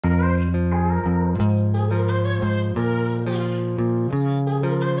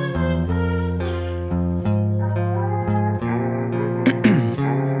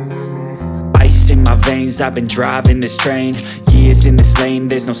veins, I've been driving this train. Years in this lane,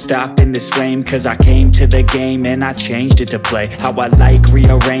 there's no stopping this flame. Cause I came to the game and I changed it to play how I like,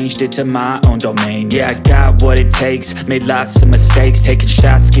 rearranged it to my own domain. Yeah, I got what it takes, made lots of mistakes, taking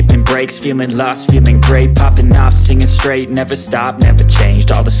shots, skipping breaks, feeling lost, feeling great, popping off, singing straight, never stopped, never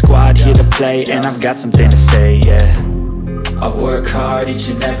changed. All the squad here to play, and I've got something to say, yeah. I work hard each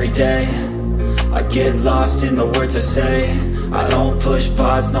and every day, I get lost in the words I say. I don't push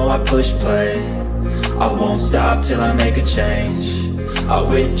pause, no, I push play. I won't stop till I make a change. I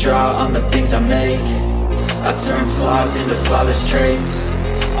withdraw on the things I make. I turn flaws into flawless traits.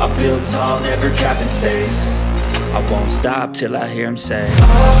 I build tall, never capped in space. I won't stop till I hear him say, oh,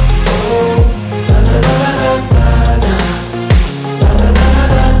 oh, la la la la la la, la la la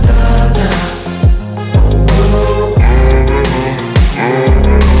la la la, oh, oh,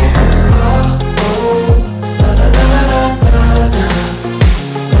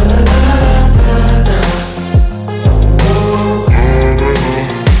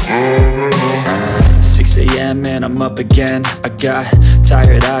 and I'm up again. I got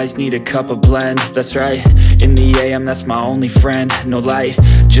tired eyes, need a cup of blend. That's right, in the AM, that's my only friend. No light,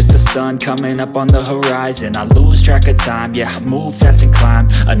 just the sun coming up on the horizon. I lose track of time, yeah, I move fast and climb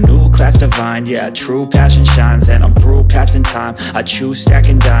a new class divine, yeah, true passion shines. And I'm through passing time, I choose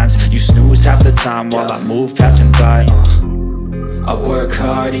stacking dimes. You snooze half the time while I move passing by. I work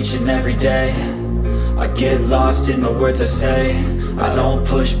hard each and every day, I get lost in the words I say. I don't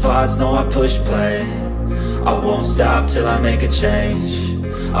push pause, no, I push play. I won't stop till I make a change.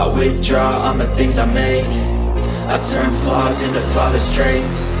 I withdraw on the things I make. I turn flaws into flawless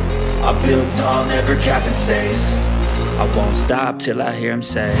traits. I build tall, never capped in space. I won't stop till I hear him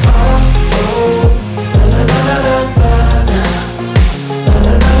say, oh, oh, la la la la la la, la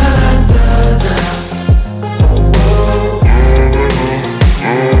la la la la la, oh, oh, oh,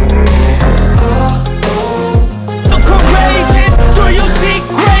 oh.